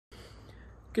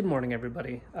Good morning,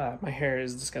 everybody. My hair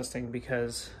is disgusting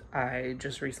because I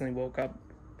just recently woke up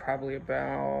probably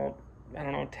about, I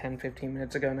don't know, 10-15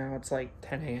 minutes ago now. It's like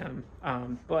 10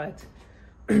 a.m. But,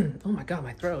 oh my God,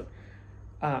 my throat.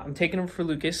 I'm taking him for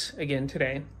Lucas again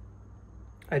today.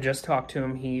 I just talked to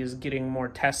him. He's getting more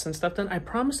tests and stuff done. I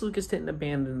promised Lucas didn't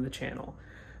abandon the channel.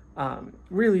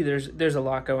 Really, there's a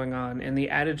lot going on, and the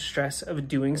added stress of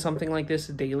doing something like this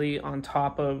daily on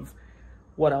top of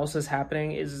what else is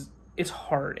happening it's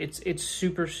hard. It's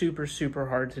super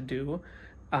hard to do.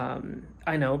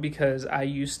 I know, because I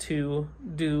used to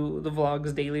do the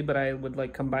vlogs daily, but I would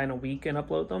like combine a week and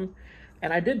upload them.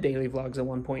 And I did daily vlogs at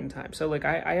one point in time. So like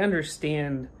I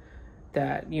understand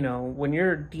that, you know, when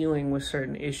you're dealing with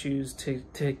certain issues to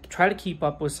try to keep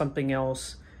up with something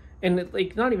else, and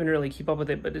like not even really keep up with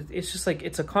it, but it's just like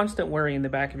it's a constant worry in the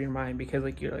back of your mind, because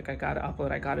like you're like, I gotta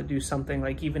upload, I gotta do something.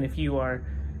 Like even if you are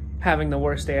having the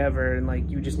worst day ever and like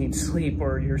you just need sleep,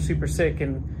 or you're super sick,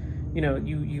 and you know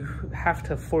you have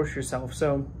to force yourself.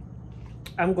 So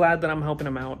I'm glad that I'm helping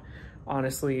him out,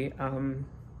 honestly.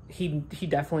 He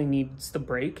definitely needs the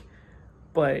break,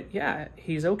 but yeah,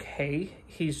 he's okay.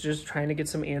 He's just trying to get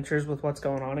some answers with what's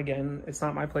going on. Again, it's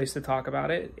not my place to talk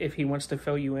about it. If he wants to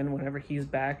fill you in whenever he's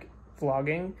back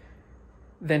vlogging,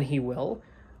 then he will.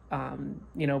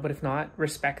 You know, but if not,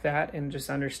 respect that and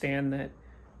just understand that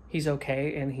he's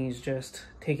okay, and he's just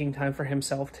taking time for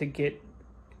himself to get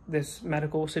this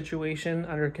medical situation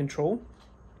under control.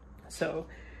 So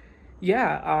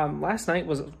yeah, last night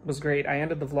was great. I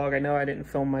ended the vlog. I know I didn't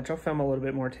film much. I'll film a little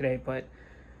bit more today, but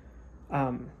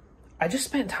I just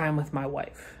spent time with my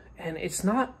wife, and it's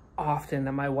not often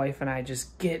that my wife and I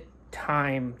just get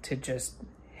time to just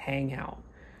hang out.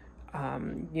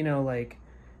 You know, like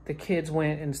the kids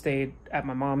went and stayed at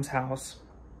my mom's house,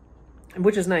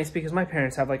 which is nice because my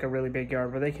parents have like a really big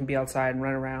yard where they can be outside and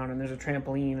run around, and there's a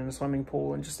trampoline and a swimming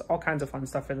pool and just all kinds of fun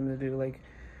stuff for them to do. Like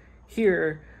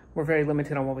here, we're very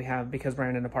limited on what we have because we're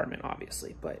in an apartment,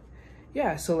 obviously. But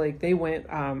yeah, so like they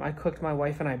went, I cooked my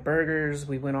wife and I burgers.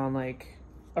 We went on like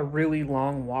a really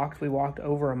long walk. We walked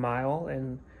over a mile,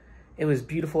 and it was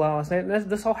beautiful out last night. And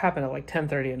this all happened at like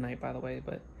 10:30 at night, by the way.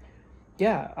 But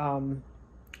yeah, I'm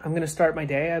going to start my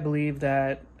day. I believe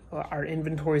that our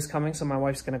inventory is coming, so my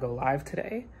wife's gonna go live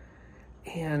today,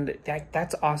 and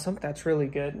that's awesome. That's really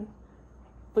good.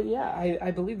 But yeah,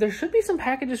 I believe there should be some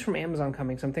packages from Amazon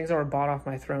coming, some things that were bought off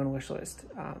my Throne wish list.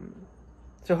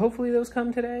 So hopefully those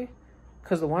come today,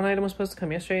 because the one item was supposed to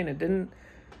come yesterday and it didn't.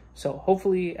 So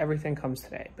hopefully everything comes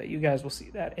today, but you guys will see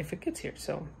that if it gets here.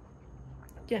 So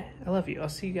yeah, I love you. I'll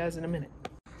see you guys in a minute.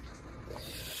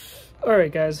 All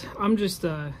right, guys, I'm just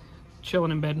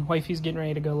chilling in bed. Wifey's getting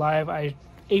ready to go live. I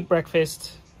ate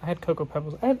breakfast. I had Cocoa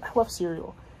Pebbles. I love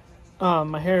cereal.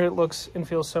 My hair looks and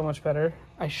feels so much better.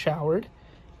 I showered.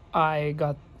 I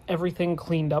got everything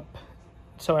cleaned up.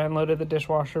 So I unloaded the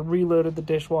dishwasher, reloaded the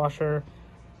dishwasher.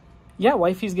 Yeah,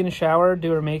 wifey's gonna shower,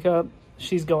 do her makeup.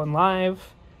 She's going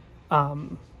live.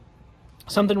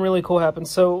 Something really cool happened.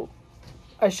 So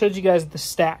I showed you guys the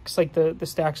stacks, like the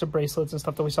stacks of bracelets and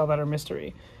stuff that we saw that are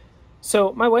mystery.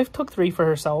 So my wife took 3 for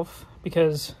herself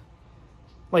because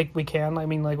like we can, I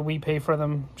mean, like we pay for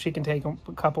them. She can take a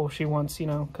couple if she wants, you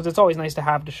know, because it's always nice to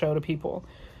have to show to people.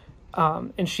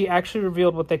 And she actually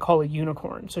revealed what they call a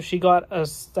unicorn. So she got a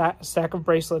stack of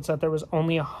bracelets that there was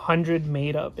only 100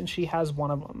 made of, and she has one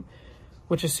of them,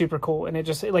 which is super cool. And it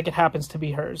just, like, it happens to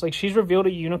be hers. Like, she's revealed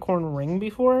a unicorn ring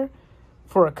before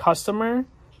for a customer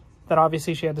that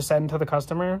obviously she had to send to the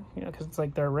customer, you know, because it's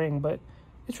like their ring. But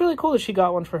it's really cool that she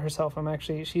got one for herself.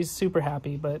 She's super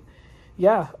happy. But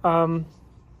yeah,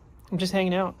 I'm just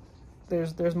hanging out.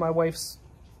 There's my wife's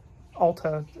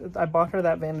Ulta. I bought her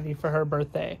that vanity for her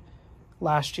birthday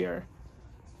last year,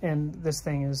 and this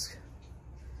thing is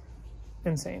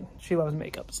insane. She loves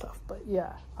makeup stuff. But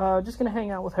yeah, just gonna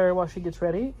hang out with her while she gets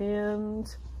ready, and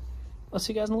I'll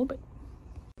see you guys in a little bit.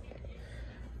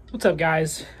 What's up,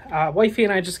 guys? Wifey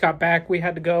and I just got back. We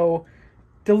had to go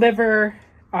deliver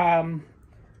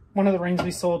one of the rings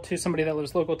we sold to somebody that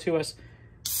lives local to us.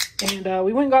 And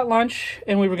we went and got lunch,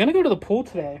 and we were going to go to the pool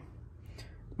today,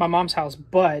 my mom's house,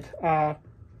 but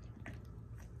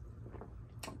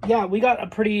yeah, we got a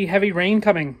pretty heavy rain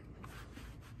coming,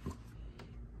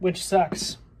 which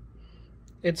sucks.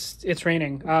 It's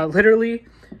raining. Literally,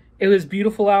 it was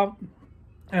beautiful out,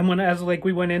 and as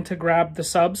we went in to grab the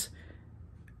subs,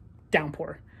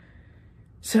 downpour.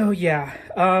 So yeah,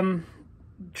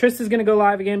 Trista's going to go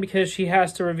live again because she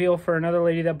has to reveal for another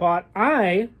lady that bought.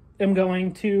 I am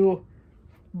going to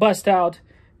bust out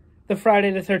the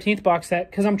Friday the 13th box set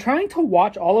because I'm trying to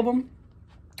watch all of them,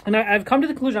 and I've come to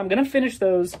the conclusion I'm going to finish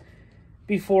those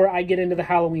before I get into the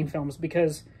Halloween films,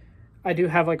 because I do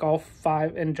have like all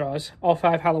 5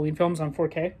 Halloween films on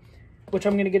 4K, which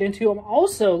I'm going to get into. I'm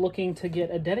also looking to get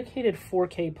a dedicated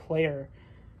 4K player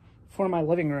for my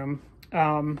living room.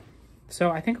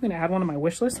 So I think I'm going to add one to my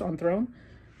wish list on Throne.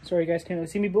 Sorry, you guys can't really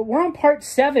see me, but we're on part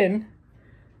 7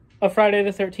 of Friday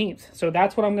the 13th. So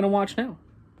that's what I'm going to watch now.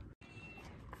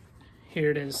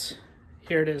 Here it is.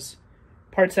 Here it is.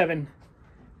 Part 7,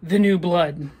 The New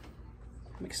Blood.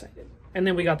 I'm excited. And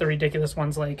then we got the ridiculous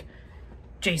ones like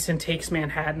Jason Takes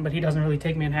Manhattan, but he doesn't really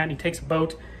take Manhattan. He takes a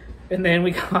boat. And then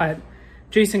we got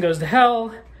Jason Goes to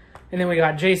Hell. And then we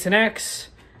got Jason X.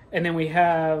 And then we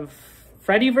have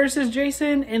Freddy versus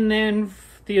Jason. And then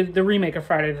the remake of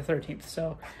Friday the 13th.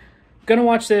 So, gonna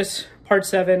watch this, part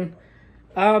 7.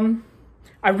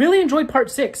 I really enjoyed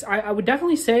part 6. I would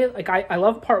definitely say, like, I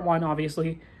love part 1,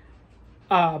 obviously.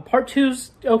 Part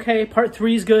 2's okay. Part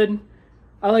 3's good.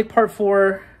 I like part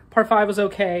 4. Part 5 was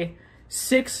okay.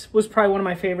 6 was probably one of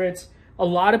my favorites. A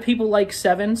lot of people like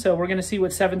 7, so we're gonna see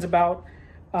what 7's about.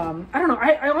 I don't know.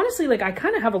 I honestly, like, I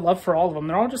kind of have a love for all of them.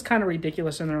 They're all just kind of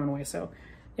ridiculous in their own way. So,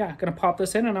 yeah, gonna pop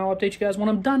this in, and I'll update you guys when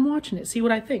I'm done watching it. See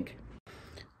what I think.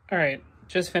 All right,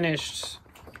 just finished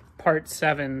part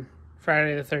 7,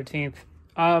 Friday the 13th.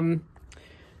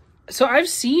 So I've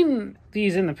seen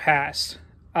these in the past,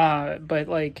 but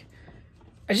like,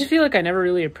 I just feel like I never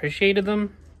really appreciated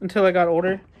them until I got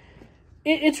older.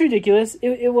 It's ridiculous.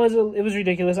 It was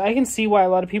ridiculous. I can see why a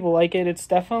lot of people like it. It's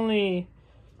definitely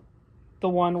the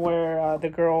one where the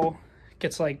girl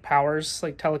gets like powers,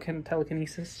 like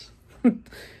telekinesis,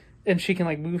 and she can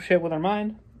like move shit with her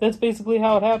mind. That's basically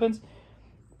how it happens.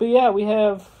 But yeah, we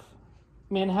have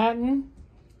Manhattan,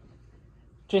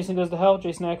 Jason Goes to Hell,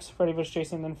 Jason X, Freddy vs.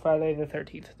 Jason, then Friday the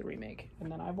 13th, the remake.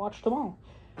 And then I watched them all.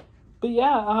 But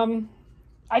yeah,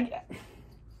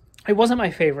 it wasn't my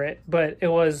favorite, but it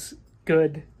was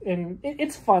good. And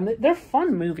it's fun. They're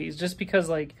fun movies just because,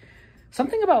 like,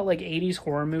 something about, like, 80s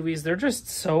horror movies, they're just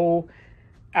so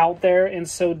out there and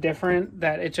so different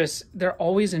that they're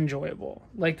always enjoyable.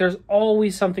 Like, there's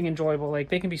always something enjoyable. Like,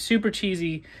 they can be super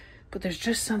cheesy, but there's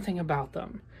just something about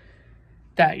them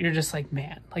that you're just like,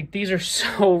 man, like, these are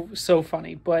so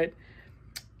funny. But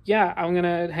yeah, I'm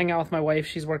gonna hang out with my wife.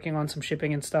 She's working on some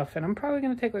shipping and stuff, and I'm probably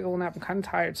gonna take like a little nap. I'm kind of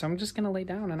tired, so I'm just gonna lay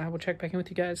down, and I will check back in with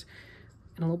you guys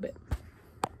in a little bit.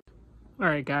 All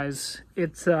right, guys,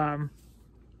 it's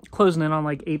closing in on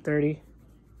like 8:30.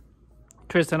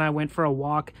 Tristan and I went for a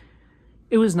walk.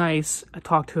 It was nice. I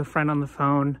talked to a friend on the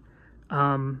phone.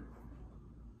 All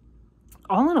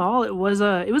in all, it was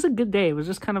a good day. It was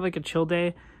just kind of like a chill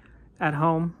day at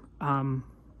home.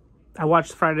 I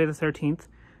watched Friday the 13th.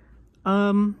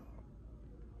 I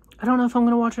don't know if I'm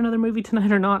going to watch another movie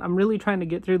tonight or not. I'm really trying to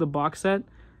get through the box set,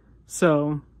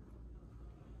 so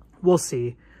we'll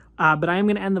see. But I am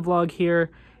going to end the vlog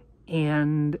here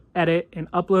and edit and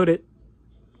upload it.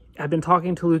 I've been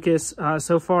talking to Lucas.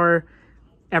 So far,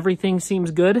 everything seems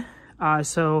good.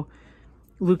 So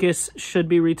Lucas should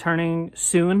be returning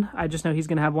soon. I just know he's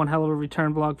going to have one hell of a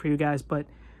return vlog for you guys, but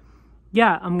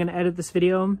yeah, I'm going to edit this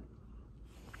video,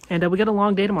 and we got a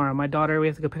long day tomorrow. We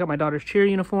have to go pick up my daughter's cheer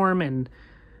uniform, and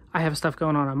I have stuff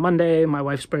going on Monday. My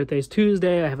wife's birthday is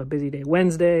Tuesday. I have a busy day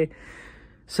Wednesday.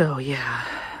 So yeah,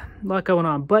 a lot going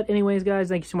on. But anyways, guys,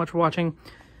 thank you so much for watching.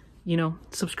 You know,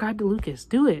 subscribe to Lucas.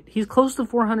 Do it. He's close to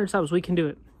 400 subs. We can do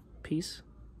it. Peace.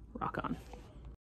 Rock on.